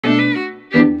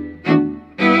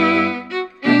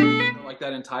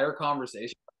that entire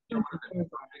conversation. There would have been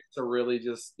topics to really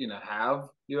just have,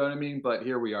 you know what I mean? But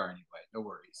here we are anyway. No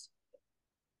worries.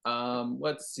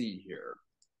 Let's see here.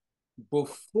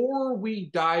 Before we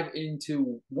dive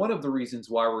into one of the reasons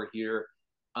why we're here,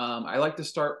 I like to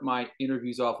start my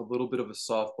interviews off a little bit of a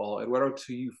softball. Eduardo,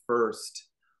 to you first.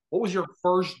 What was your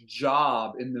first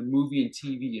job in the movie and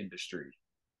TV industry?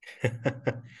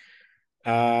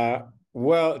 uh,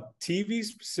 well, TV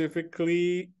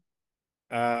specifically,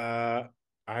 uh,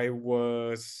 I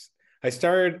was I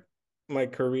started my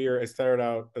career. I started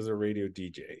out as a radio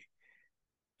DJ.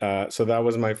 So that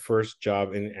was my first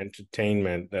job in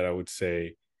entertainment that I would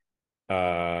say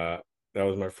that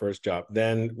was my first job.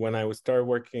 Then when I would start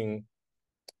working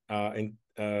in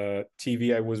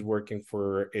TV, I was working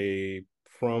for a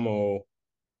promo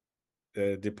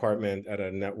department at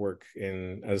a network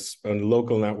in as a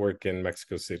local network in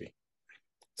Mexico City.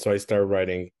 So I started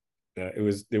writing. It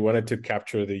was they wanted to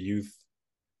capture the youth,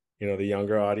 the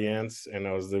younger audience, and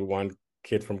I was the one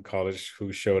kid from college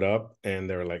who showed up, and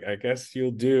they were like, "I guess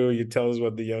you'll do. You tell us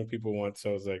what the young people want." So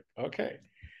I was like, "Okay."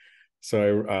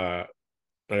 So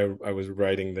I was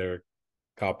writing their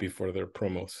copy for their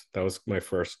promos. That was my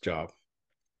first job.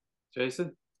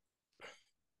 Jason?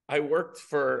 I worked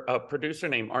for a producer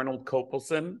named Arnold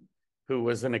Kopelson, who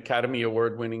was an Academy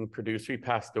Award-winning producer. He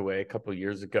passed away a couple of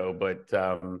years ago, but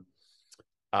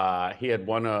he had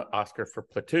won an Oscar for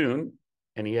Platoon,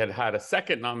 and he had a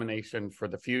second nomination for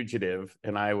The Fugitive,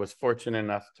 and I was fortunate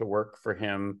enough to work for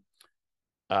him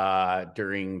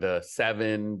during the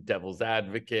Seven, Devil's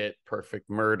Advocate, Perfect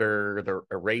Murder, The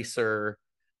Eraser.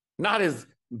 Not his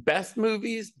best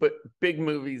movies, but big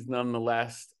movies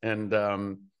nonetheless. And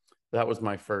that was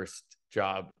my first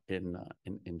job in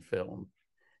film.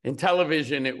 In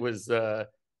television, it was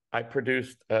I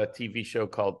produced a TV show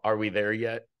called Are We There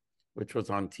Yet, which was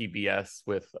on TBS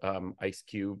with Ice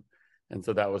Cube. And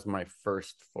so that was my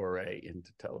first foray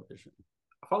into television.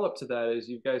 A follow-up to that is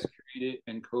you guys created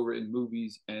and co-written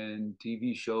movies and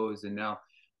TV shows and now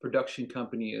production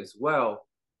company as well.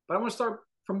 But I want to start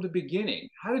from the beginning.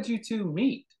 How did you two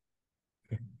meet?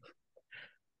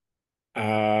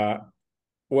 Well,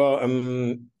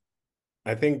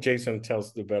 I think Jason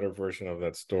tells the better version of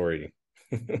that story.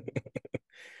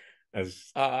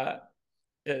 As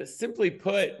Simply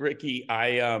put, Ricky,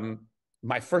 I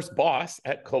my first boss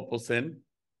at Copelson,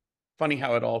 funny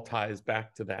how it all ties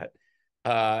back to that,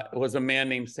 was a man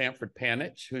named Sanford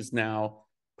Panich, who's now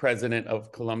president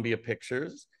of Columbia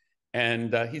Pictures.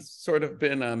 And he's sort of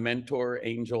been a mentor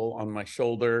angel on my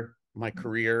shoulder, my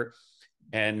career.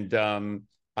 And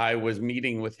I was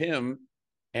meeting with him,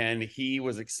 and he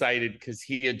was excited because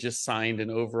he had just signed an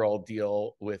overall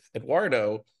deal with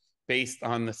Eduardo based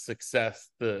on the success,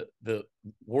 the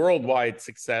worldwide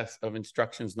success of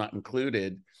Instructions Not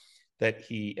Included that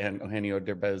he and Eugenio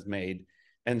Derbez made.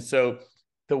 And so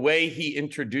the way he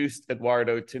introduced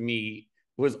Eduardo to me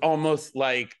was almost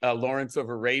like a Lawrence of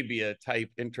Arabia type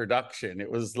introduction.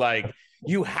 It was like,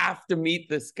 you have to meet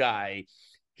this guy.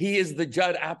 He is the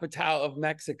Judd Apatow of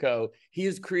Mexico. He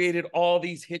has created all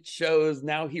these hit shows.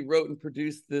 Now he wrote and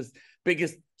produced this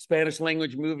biggest Spanish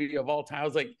language movie of all time. I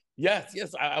was like, yes,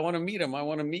 I want to meet him. I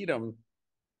want to meet him.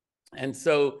 And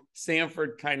so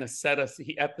Sanford kind of set us,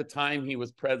 at the time he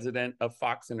was president of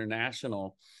Fox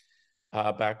International,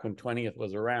 back when 20th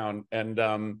was around.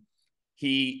 And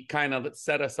he kind of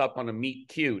set us up on a meet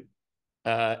cute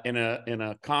in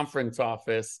a conference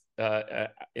office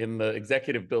in the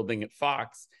executive building at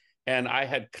Fox. And I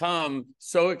had come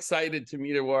so excited to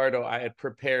meet Eduardo. I had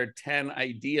prepared 10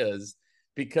 ideas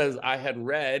because I had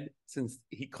read, since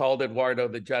he called Eduardo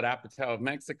the Judd Apatow of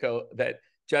Mexico, that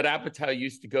Judd Apatow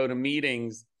used to go to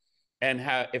meetings and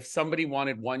if somebody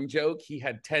wanted one joke, he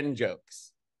had 10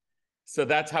 jokes. So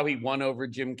that's how he won over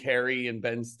Jim Carrey and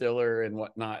Ben Stiller and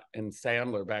whatnot and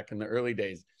Sandler back in the early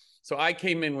days. So I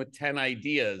came in with 10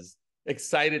 ideas,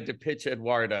 excited to pitch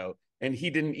Eduardo, and he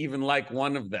didn't even like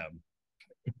one of them.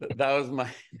 That was my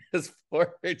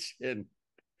misfortune.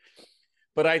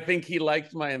 But I think he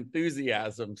liked my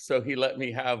enthusiasm, so he let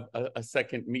me have a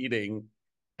second meeting,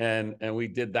 and we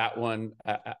did that one.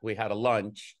 We had a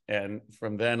lunch, and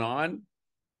from then on,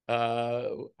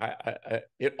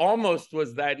 it almost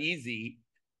was that easy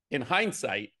in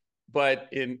hindsight. But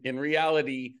in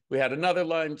reality, we had another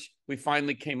lunch. We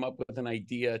finally came up with an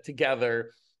idea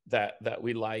together that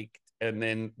we liked, and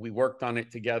then we worked on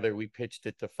it together. We pitched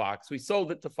it to Fox. We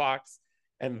sold it to Fox,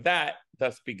 and that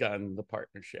thus begun the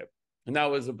partnership. And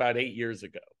that was about 8 years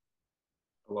ago.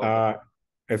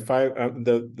 If I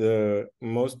the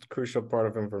most crucial part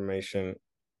of information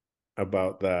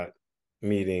about that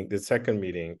meeting, the second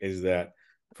meeting, is that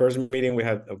first meeting we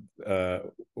had,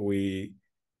 we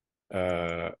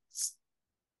had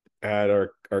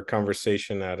our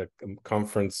conversation at a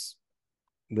conference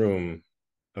room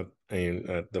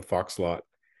in the Fox lot.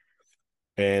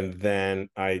 And then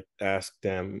I asked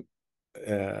them,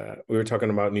 we were talking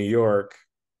about New York,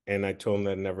 and I told him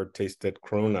that I never tasted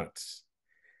cronuts.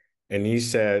 And he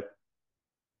said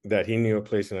that he knew a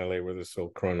place in LA where they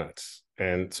sold cronuts.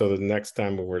 And so the next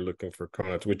time we were looking for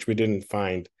cronuts, which we didn't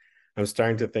find, I'm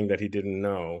starting to think that he didn't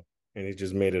know and he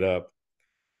just made it up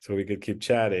so we could keep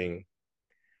chatting.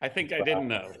 I think I didn't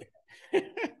know. I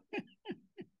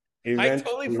totally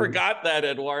Eventually, forgot that,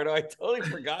 Eduardo. I totally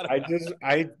forgot about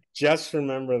I just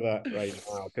remember that right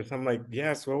now because I'm like,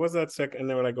 yes, what was that second? And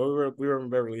they were like, oh, we were in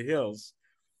Beverly Hills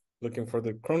looking for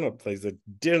the cronut place that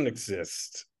didn't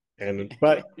exist. And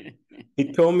but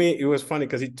he told me, it was funny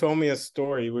because he told me a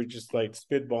story. We were just like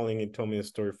spitballing. He told me a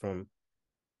story from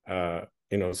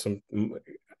some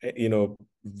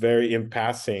very in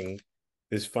passing,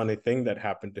 this funny thing that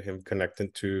happened to him connecting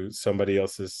to somebody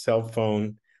else's cell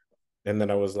phone. And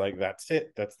then I was like, that's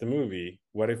it. That's the movie.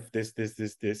 What if this?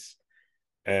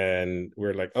 And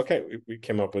we're like, okay, we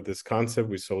came up with this concept.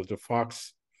 We sold to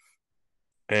Fox.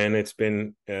 And it's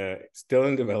been still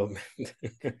in development.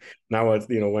 Now it's,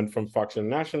 went from Fox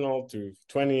International to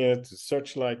 20th to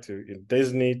Searchlight to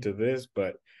Disney to this,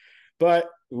 but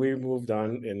we moved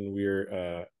on, and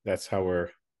that's how we're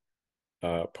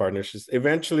partnerships.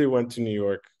 Eventually went to New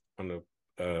York on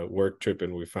a work trip,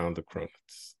 and we found the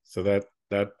Cronuts. So that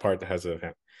part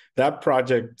that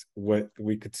project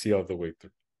we could see all the way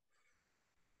through.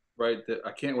 Right.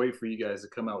 I can't wait for you guys to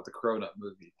come out with the Cronut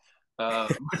movie.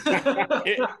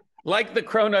 Like the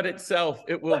cronut itself,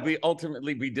 it will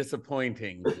ultimately be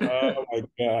disappointing. Oh my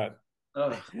God.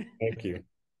 Thank you.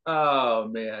 Oh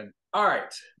man. All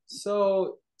right.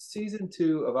 So season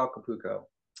 2 of Acapulco.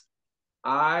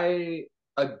 I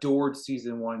adored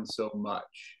season 1 so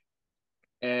much.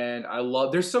 And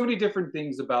there's so many different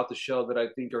things about the show that I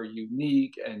think are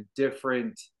unique and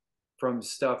different from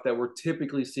stuff that we're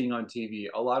typically seeing on TV.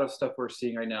 A lot of stuff we're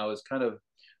seeing right now is kind of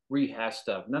rehashed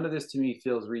stuff. None of this to me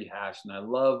feels rehashed. And I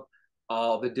love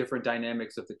all the different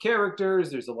dynamics of the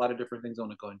characters. There's a lot of different things I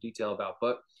want to go in detail about.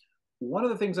 But one of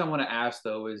the things I want to ask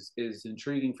though is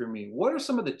intriguing for me. What are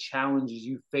some of the challenges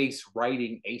you face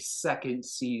writing a second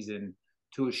season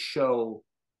to a show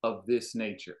of this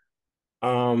nature?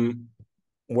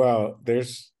 Well,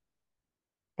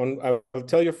 I'll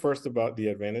tell you first about the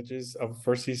advantages of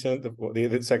first season.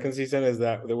 The second season is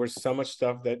that there was so much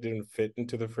stuff that didn't fit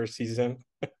into the first season.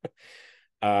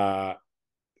 That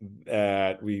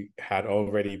we had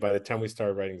already, by the time we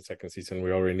started writing the second season,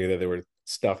 we already knew that there were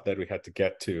stuff that we had to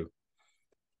get to.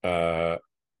 The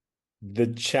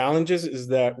challenges is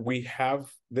that we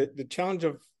have the challenge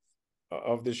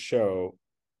of the show,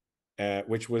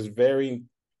 which was very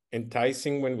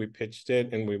enticing when we pitched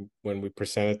it and when we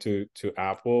presented to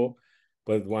Apple,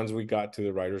 but once we got to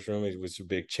the writers' room, it was a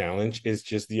big challenge. It's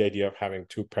just the idea of having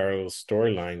two parallel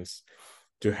storylines,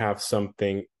 to have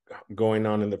something going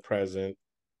on in the present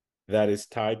that is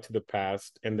tied to the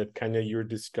past, and that kind of you're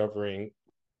discovering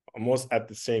almost at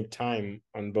the same time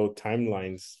on both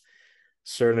timelines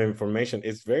certain information.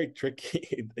 It's very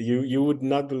tricky. You would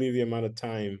not believe the amount of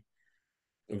time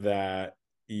that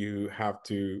you have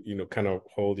to kind of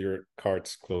hold your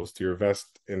cards close to your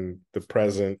vest in the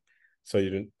present, so you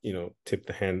didn't tip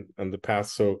the hand on the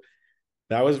past. So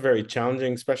that was very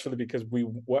challenging, especially because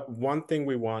one thing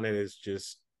we wanted is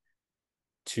just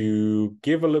to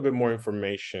give a little bit more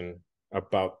information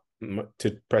about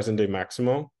to present day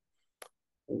Maximo.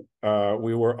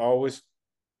 We were always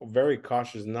very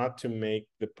cautious not to make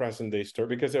the present day story,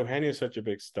 because Eugenio is such a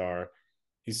big star.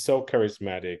 He's so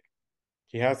charismatic.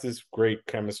 He has this great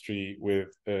chemistry with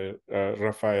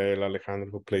Rafael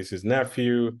Alejandro, who plays his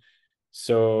nephew.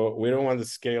 So we don't want the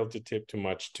scale to tip too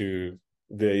much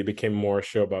it became more a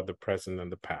show about the present than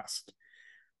the past.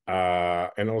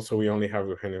 And also we only have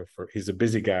Eugenio he's a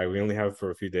busy guy. We only have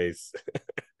for a few days.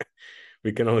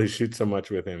 We can only shoot so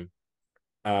much with him.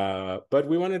 But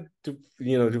we wanted to,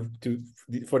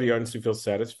 for the audience to feel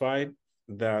satisfied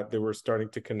that they were starting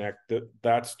to connect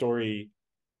that story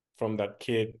from that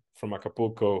kid from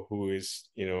Acapulco who is,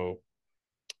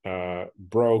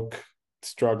 broke,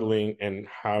 struggling, and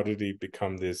how did he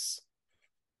become this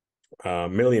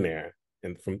millionaire?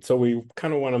 So we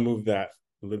kind of want to move that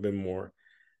a little bit more,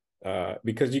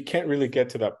 because you can't really get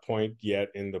to that point yet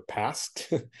in the past,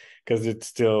 because it's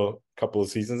still a couple of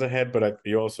seasons ahead. But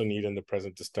you also need in the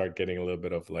present to start getting a little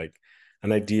bit of like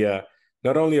an idea,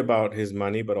 not only about his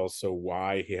money, but also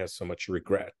why he has so much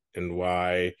regret, and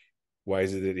why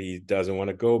is it that he doesn't want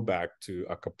to go back to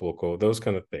Acapulco, those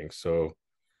kind of things. So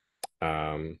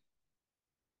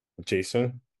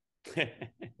Jason.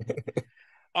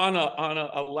 On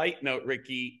a light note,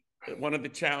 Ricky, one of the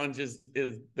challenges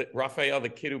is that Raphael, the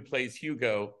kid who plays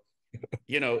Hugo,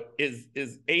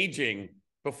 is aging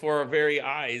before our very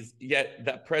eyes. Yet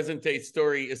that present day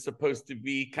story is supposed to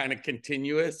be kind of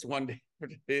continuous, one day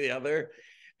to the other.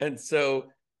 And so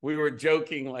we were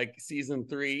joking, like season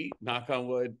 3, knock on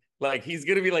wood, like he's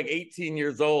gonna be like 18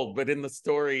 years old, but in the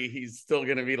story he's still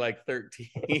gonna be like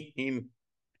 13.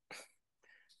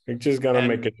 We're just gonna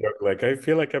make And a joke. Like, I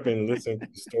feel like I've been listening to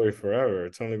the story forever.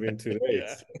 It's only been 2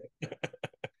 days. yeah,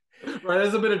 Right,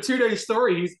 there's been a 2 day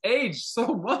story. He's aged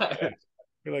so much. Yeah.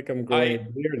 I feel like I'm growing a I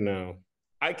beard now.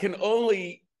 I can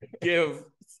only give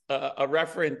a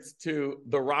reference to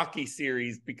the Rocky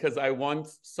series because I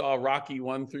once saw Rocky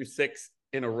 1 through 6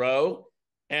 in a row,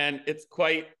 and it's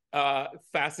quite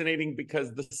fascinating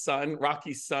because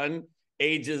Rocky's son,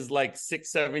 ages like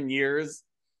 6, 7 years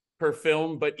per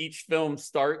film, but each film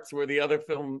starts where the other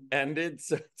film ended.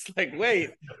 So it's like,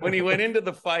 wait, when he went into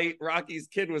the fight, Rocky's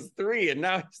kid was 3, and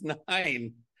now he's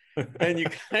 9, and you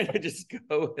kind of just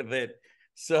go with it.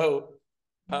 So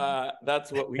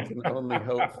that's what we can only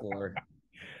hope for.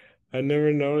 I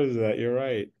never noticed that. You're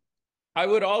right. I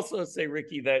would also say,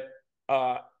 Ricky, that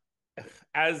uh,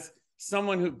 as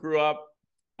someone who grew up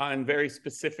on very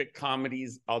specific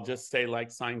comedies, I'll just say like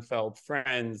Seinfeld,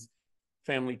 Friends,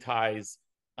 Family Ties,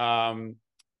 I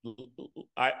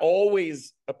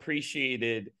always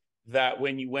appreciated that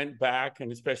when you went back, and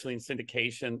especially in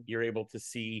syndication, you're able to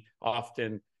see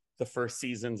often the first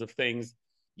seasons of things.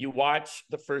 You watch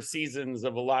the first seasons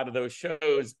of a lot of those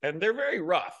shows, and they're very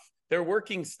rough. They're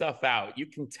working stuff out. You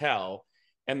can tell.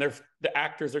 And the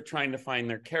actors are trying to find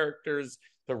their characters.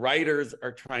 The writers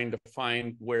are trying to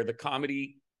find where the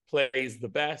comedy plays the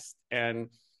best and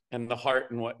the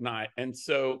heart and whatnot. And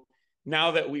so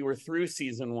now that we were through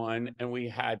season 1 and we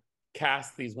had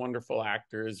cast these wonderful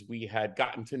actors, we had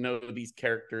gotten to know these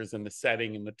characters and the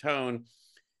setting and the tone,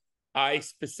 I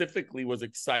specifically was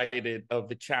excited of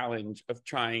the challenge of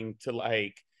trying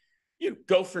to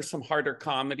go for some harder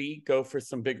comedy, go for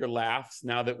some bigger laughs.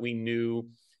 Now that we knew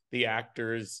the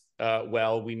actors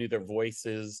well, we knew their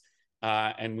voices,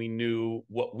 and we knew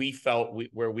what we felt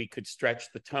where we could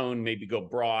stretch the tone, maybe go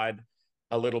broad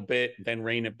a little bit, then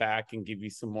rein it back and give you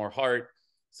some more heart.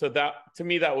 So that, to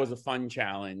me, that was a fun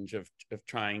challenge of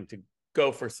trying to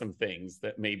go for some things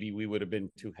that maybe we would have been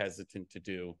too hesitant to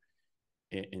do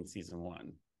in season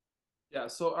 1. Yeah,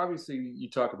 so obviously you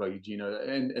talk about Eugenio,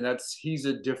 and that's he's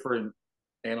a different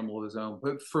animal of his own.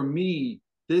 But for me,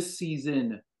 this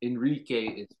season, Enrique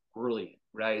is brilliant,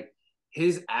 right?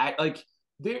 His act, like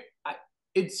there,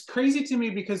 it's crazy to me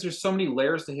because there's so many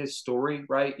layers to his story,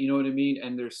 right? You know what I mean?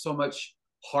 And there's so much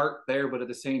heart there, but at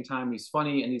the same time, he's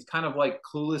funny and he's kind of like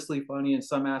cluelessly funny in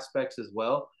some aspects as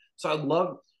well. So I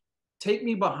love take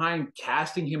me behind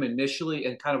casting him initially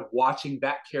and kind of watching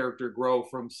that character grow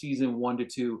from season 1 to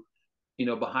 2,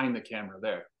 behind the camera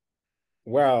there.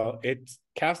 Well, it's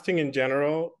casting in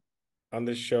general on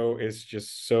this show is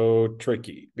just so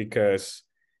tricky because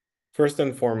first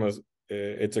and foremost,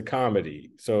 it's a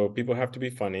comedy. So people have to be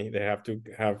funny. They have to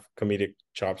have comedic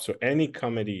chops. So any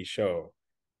comedy show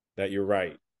that you're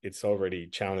right, it's already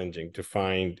challenging to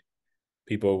find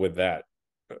people with that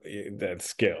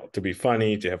skill to be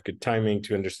funny, to have good timing,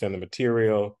 to understand the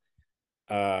material.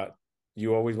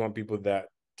 You always want people that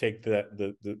take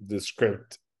the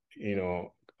script,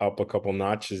 up a couple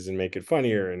notches and make it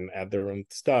funnier and add their own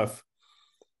stuff.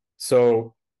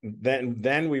 So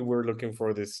then we were looking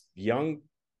for this young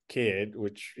kid,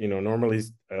 which normally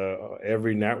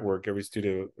every network, every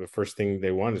studio, the first thing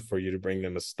they want is for you to bring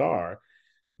them a star,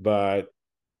 but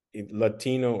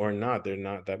Latino or not, there are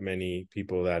not that many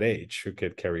people that age who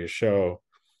could carry a show.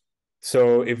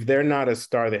 So if they're not a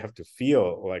star, they have to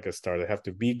feel like a star. They have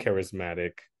to be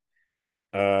charismatic.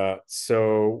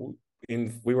 So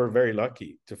we were very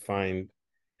lucky to find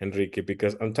Enrique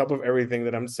because on top of everything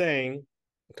that I'm saying,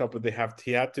 on top of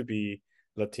he had to be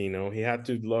Latino. He had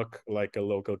to look like a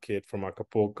local kid from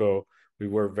Acapulco. We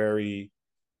were very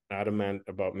adamant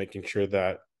about making sure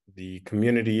that the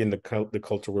community and the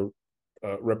culture were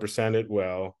represented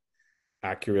well,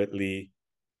 accurately,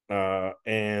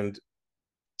 and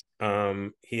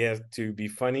he has to be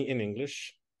funny in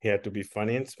English. He had to be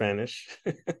funny in Spanish.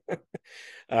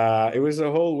 It was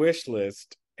a whole wish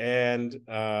list, and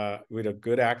with a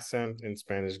good accent in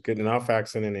Spanish, good enough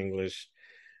accent in English,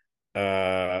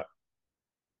 and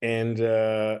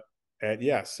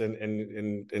yes,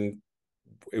 and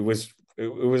it was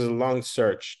a long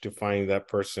search to find that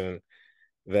person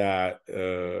that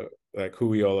who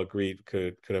we all agreed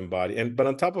could embody. But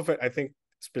on top of it, I think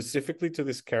specifically to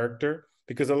this character,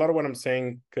 because a lot of what I'm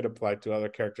saying could apply to other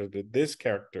characters, but this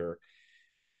character,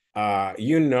 from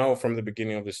the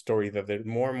beginning of the story that they're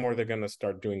more and more they're going to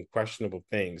start doing questionable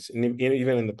things, and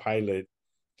even in the pilot,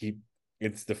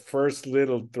 it's the first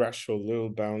little threshold, little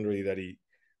boundary that he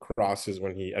crosses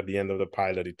when he, at the end of the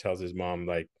pilot, he tells his mom,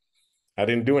 like, I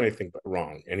didn't do anything but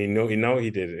wrong, and he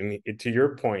did it. And to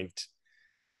your point,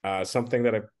 something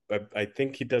that I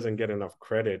think he doesn't get enough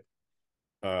credit.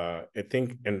 I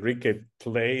think Enrique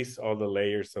plays all the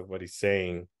layers of what he's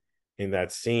saying in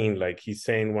that scene. Like, he's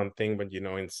saying one thing, but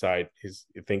inside he's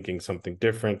thinking something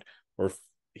different, or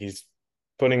he's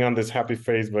putting on this happy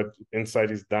face, but inside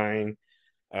he's dying.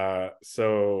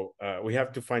 So we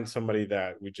have to find somebody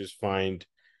that we just find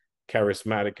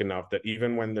charismatic enough that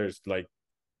even when there's like,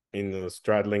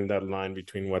 straddling that line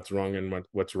between what's wrong and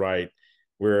what's right,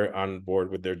 we're on board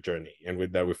with their journey, and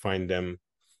with that we find them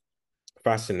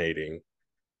fascinating.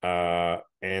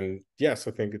 And yes,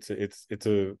 I think it's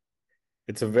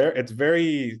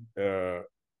very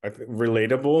I think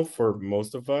relatable for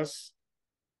most of us,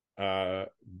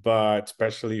 but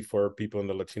especially for people in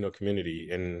the Latino community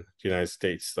in the United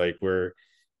States, like, where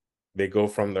they go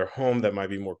from their home that might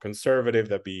be more conservative,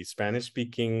 that be Spanish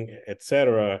speaking,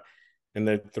 etc., and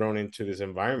they're thrown into these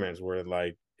environments where,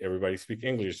 like, everybody speaks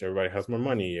English, everybody has more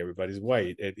money, everybody's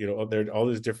white, there are all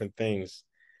these different things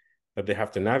that they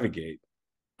have to navigate.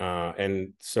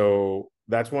 And so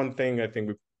that's one thing I think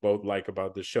we both like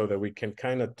about the show, that we can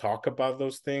kind of talk about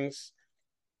those things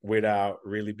without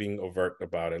really being overt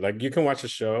about it. Like, you can watch a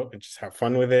show and just have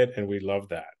fun with it, and we love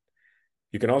that.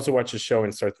 You can also watch a show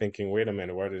and start thinking, wait a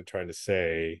minute, what are they trying to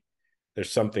say?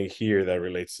 There's something here that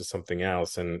relates to something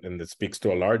else, and that speaks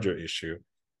to a larger issue.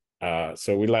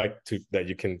 So we like that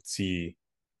you can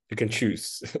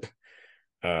choose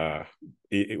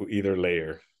either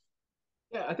layer.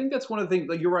 Yeah, I think that's one of the things.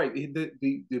 Like, you're right.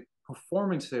 The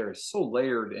performance there is so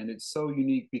layered and it's so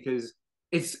unique because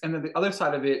and then the other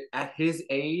side of it, at his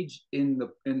age in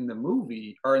the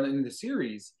movie or in the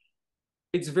series,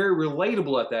 it's very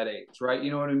relatable at that age, right?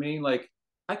 You know what I mean? Like,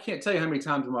 I can't tell you how many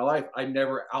times in my life I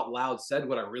never out loud said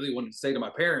what I really wanted to say to my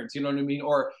parents. You know what I mean?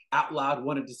 Or out loud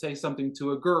wanted to say something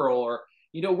to a girl, or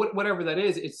whatever that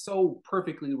is. It's so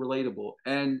perfectly relatable,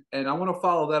 and I want to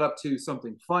follow that up to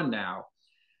something fun now.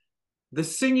 The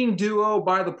singing duo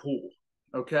by the pool.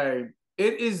 Okay.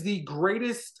 It is the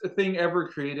greatest thing ever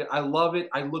created. I love it.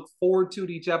 I look forward to it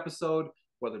each episode,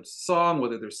 whether it's a song,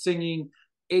 whether they're singing.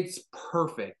 It's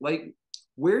perfect. Like,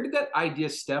 where did that idea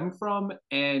stem from?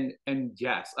 And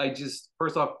yes, I just,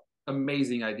 first off,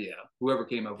 amazing idea. Whoever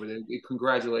came up with it,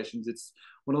 congratulations. It's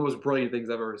one of the most brilliant things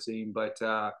I've ever seen. But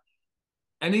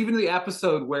and even the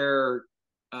episode where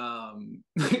even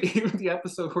the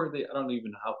episode where I don't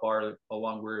even know how far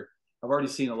along we're, I've already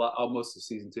seen a lot, almost of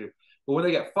season 2. But when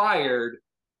they get fired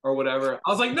or whatever,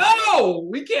 I was like, no,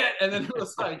 we can't. And then it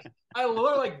was like, I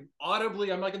literally, like,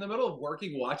 audibly, I'm like in the middle of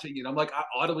working, watching it. I'm like, I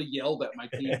audibly yelled at my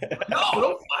team, no,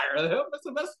 don't fire them. That's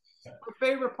the best, my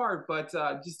favorite part. But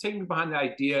just take me behind the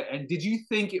idea. And did you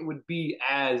think it would be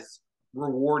as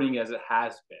rewarding as it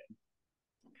has been?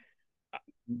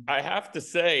 I have to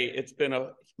say, it's been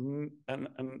an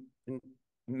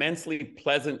immensely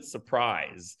pleasant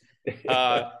surprise.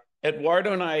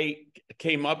 Eduardo and I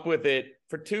came up with it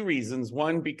for 2 reasons.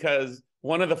 One, because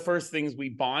one of the first things we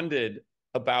bonded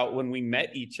about when we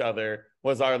met each other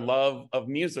was our love of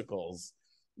musicals.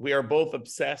 We are both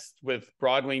obsessed with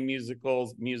Broadway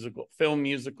musicals, film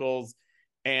musicals,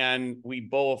 and we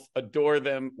both adore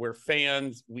them. We're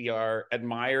fans. We are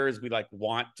admirers. We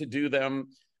want to do them,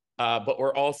 but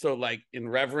we're also in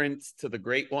reverence to the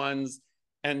great ones.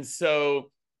 And so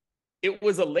it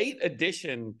was a late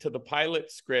addition to the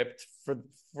pilot script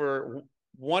for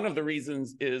one of the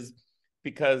reasons is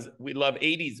because we love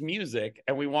 80s music,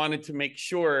 and we wanted to make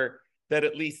sure that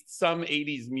at least some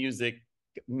 80s music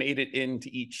made it into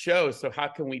each show. So how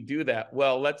can we do that?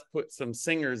 Well, let's put some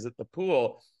singers at the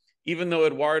pool. Even though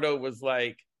Eduardo was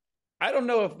like, I don't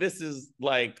know if this is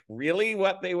really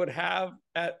what they would have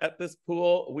at this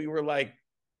pool. We were like,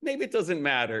 maybe it doesn't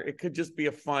matter. It could just be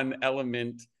a fun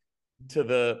element to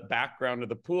the background of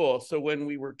the pool. So when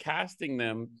we were casting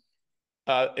them,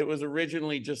 it was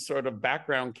originally just sort of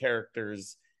background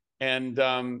characters. And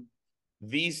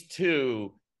these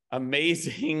 2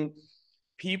 amazing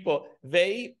people,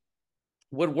 they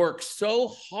would work so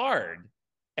hard.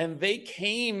 And they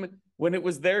came when it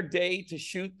was their day to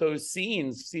shoot those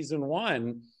scenes, season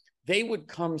 1, they would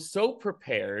come so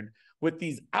prepared with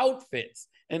these outfits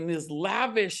and these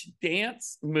lavish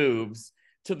dance moves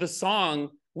to the song.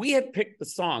 We had picked the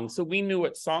song, so we knew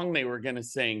what song they were going to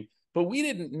sing, but we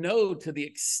didn't know to the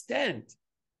extent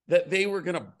that they were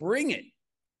going to bring it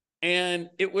And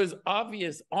it was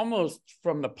obvious almost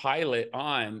from the pilot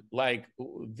on, like,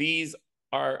 these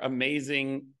are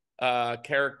amazing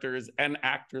characters and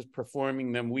actors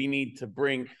performing them. We need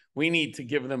to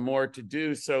give them more to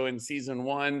do. So in season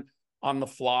 1, on the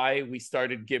fly, we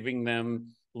started giving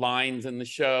them lines in the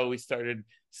show. We started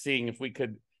seeing if we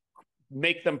could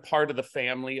make them part of the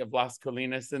family of Las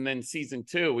Colinas. And then season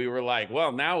 2, we were like,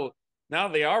 well, now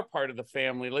they are part of the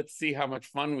family. Let's see how much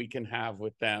fun we can have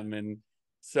with them. And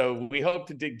so we hope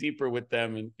to dig deeper with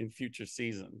them in future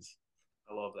seasons.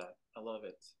 I love that. I love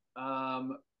it.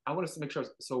 I want to make sure.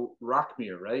 So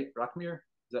Rockmere, right? Rockmere,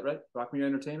 is that right? Rockmere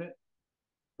Entertainment.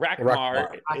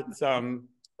 Rackmar. It's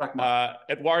Rockmere.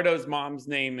 Eduardo's mom's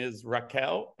name is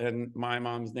Raquel, and my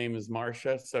mom's name is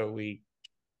Marcia. So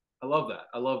I love that.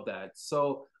 I love that.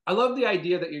 So I love the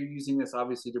idea that you're using this,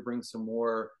 obviously, to bring some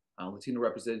more Latino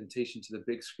representation to the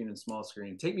big screen and small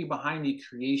screen. Take me behind the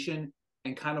creation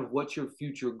and kind of what your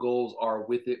future goals are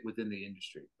with it within the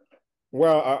industry.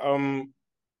 Well,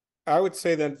 I would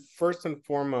say that first and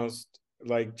foremost,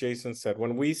 like Jason said,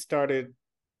 when we started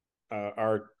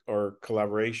our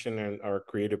collaboration and our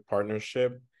creative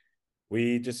partnership,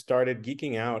 we just started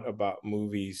geeking out about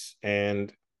movies,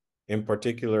 and in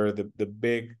particular, the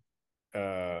big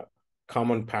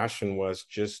common passion was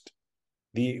just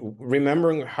the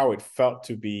remembering how it felt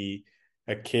to be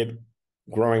a kid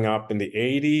growing up in the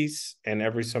 80s and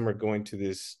every summer going to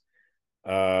this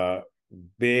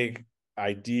big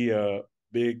idea,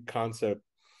 big concept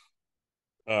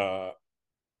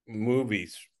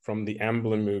movies from the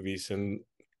Emblem movies and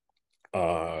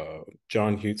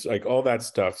John Hughes, like all that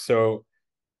stuff. So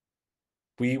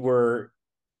we were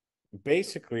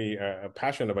basically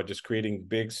passionate about just creating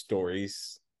big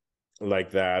stories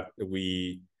like that.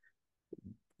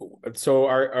 So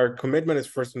our commitment is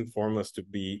first and foremost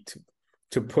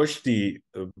to push the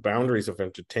boundaries of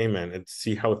entertainment and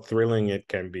see how thrilling it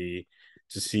can be,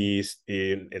 to see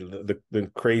in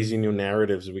the crazy new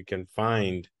narratives we can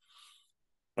find.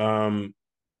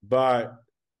 But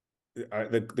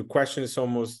the question is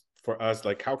almost for us,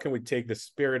 like, how can we take the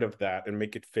spirit of that and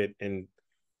make it fit in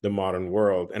the modern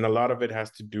world? And a lot of it has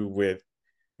to do with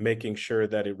making sure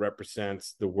that it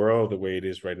represents the world the way it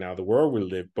is right now, the world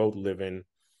we both live in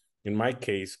my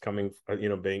case, coming,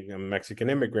 being a Mexican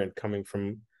immigrant, coming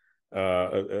from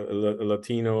a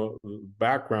Latino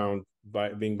background,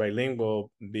 by being bilingual,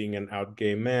 being an out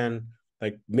gay man,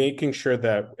 like making sure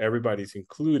that everybody's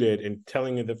included and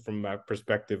telling it from that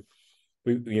perspective.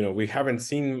 We haven't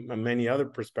seen many other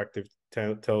perspectives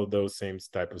tell those same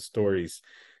type of stories.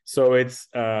 So it's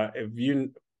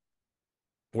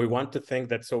we want to think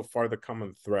that so far the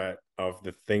common thread of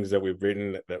the things that we've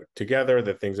written together,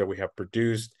 the things that we have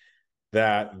produced,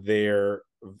 that they're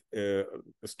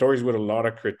stories with a lot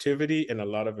of creativity and a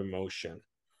lot of emotion.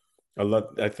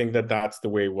 I think that that's the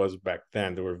way it was back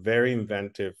then. They were very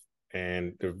inventive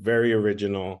and they're very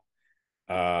original,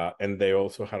 and they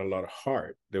also had a lot of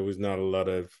heart. There was not a lot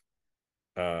of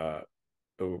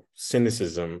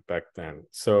cynicism back then.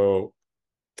 So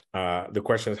the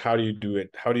question is, how do you do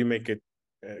it? How do you make it?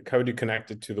 How do you connect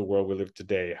it to the world we live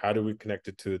today? How do we connect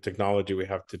it to the technology we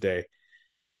have today?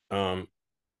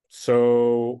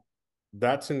 So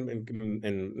that's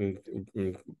in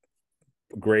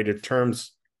greater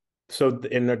terms. So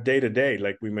in a day-to-day,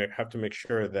 like, we may have to make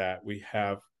sure that we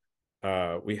have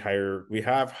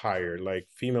hired like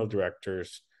female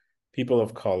directors, people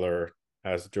of color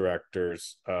as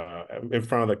directors. In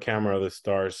front of the camera, the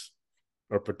stars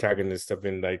or protagonists have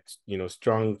been like,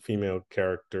 strong female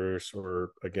characters,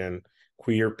 or again,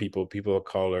 queer people of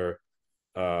color,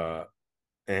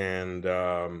 and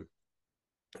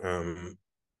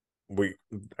we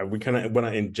kind of want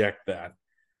to inject that.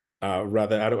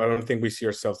 Rather, I don't think we see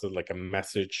ourselves as like a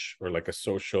message or like a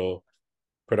social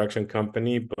production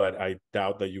company, but I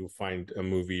doubt that you'll find a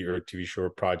movie or a TV show or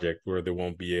project where there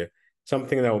won't be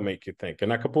something that will make you think.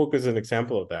 And Acapulco is an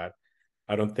example of that.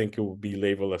 I don't think it will be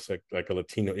labeled as like a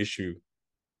Latino issue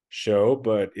show,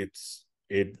 but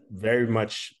it very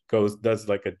much does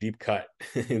like a deep cut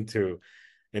into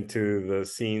the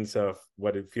scenes of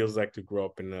what it feels like to grow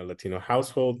up in a Latino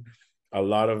household. A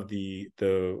lot of the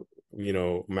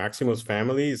Maximo's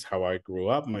family is how I grew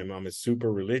up. My mom is super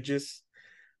religious.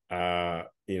 I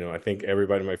think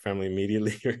everybody in my family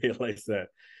immediately realized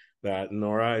that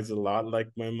Nora is a lot like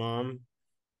my mom.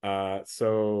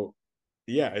 So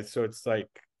yeah, it's like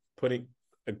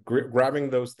grabbing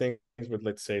those things with,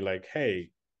 let's say, like, hey,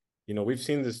 we've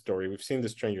seen this story, we've seen the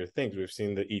Stranger Things, we've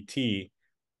seen the ET,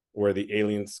 where the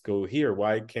aliens go here.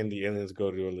 Why can't the aliens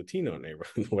go to a Latino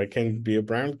neighborhood? Why can't it be a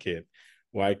brown kid?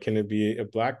 Why can't it be a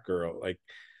black girl? Like,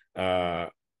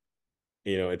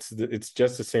 it's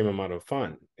just the same amount of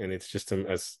fun, and it's just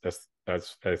as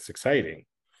exciting.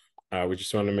 We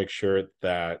just want to make sure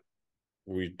that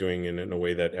we're doing it in a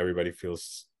way that everybody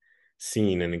feels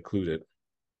seen and included.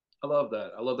 I love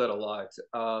that. I love that a lot.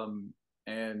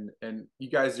 And you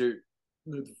guys are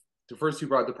the first two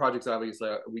brought the projects. Obviously,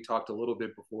 we talked a little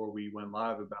bit before we went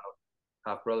live about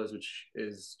Half Brothers, which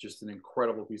is just an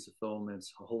incredible piece of film.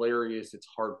 It's hilarious. It's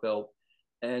heartfelt,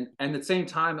 and at the same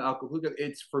time, Acapulco.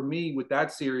 It's for me with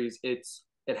that series. It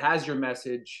has your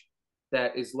message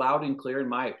that is loud and clear, in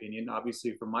my opinion.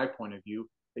 Obviously, from my point of view,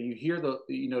 that you hear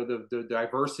the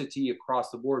diversity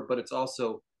across the board, but it's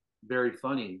also very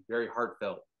funny, very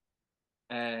heartfelt.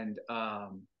 And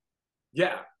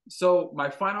yeah, so my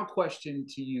final question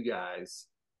to you guys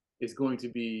is going to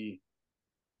be: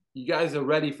 you guys are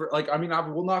ready for, like, I mean,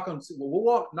 we'll knock on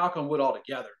wood all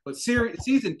together, but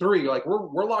season 3, like,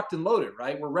 we're locked and loaded,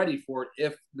 right? We're ready for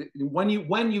it. When you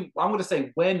I'm going to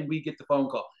say when we get the phone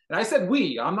call, and I said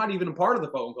I'm not even a part of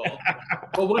the phone call,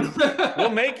 but when we'll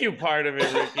make you part of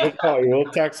it, Ricky. We'll call you.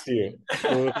 We'll text you.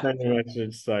 We'll send you a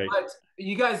message. Like, but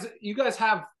you guys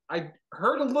have, I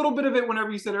heard a little bit of it whenever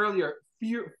you said earlier,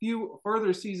 few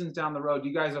further seasons down the road.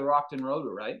 You guys are rocked and rolled,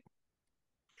 right?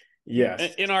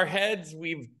 Yes. In our heads,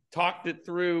 we've talked it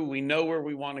through. We know where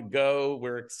we want to go.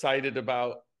 We're excited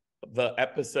about the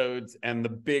episodes and the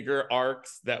bigger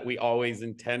arcs that we always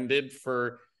intended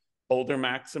for older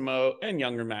Maximo and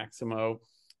younger Maximo.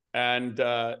 And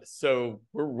so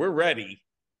we're ready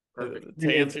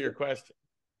to answer your question.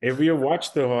 If you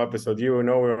watch the whole episode, you will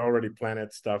know we're already planning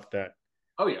stuff that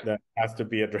that has to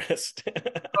be addressed.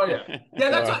 That's what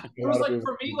it was like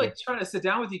for me, like trying to sit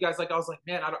down with you guys. Like, I was like,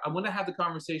 man, I want to have the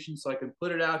conversation so I can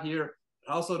put it out here.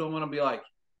 I also don't want to be like,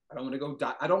 I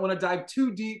don't want to dive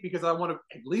too deep, because I want to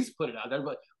at least put it out there,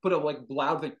 but put a like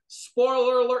loud thing,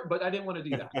 spoiler alert, but I didn't want to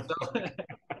do that. So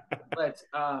but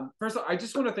first of all, I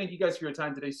just want to thank you guys for your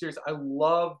time today. Seriously, I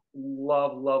love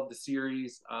the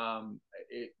series.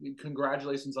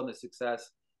 Congratulations on the success.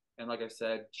 And like I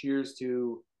said, cheers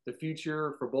to the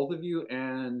future for both of you,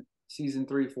 and season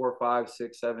 3, 4, 5,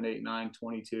 6, 7, 8, 9,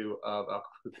 22 of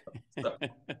Acapulco.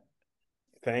 So.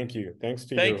 Thank you. Thanks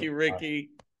to you. Thank you, Ricky.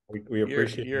 We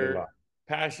appreciate your it a lot.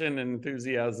 passion and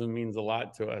enthusiasm means a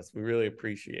lot to us. We really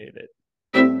appreciate it.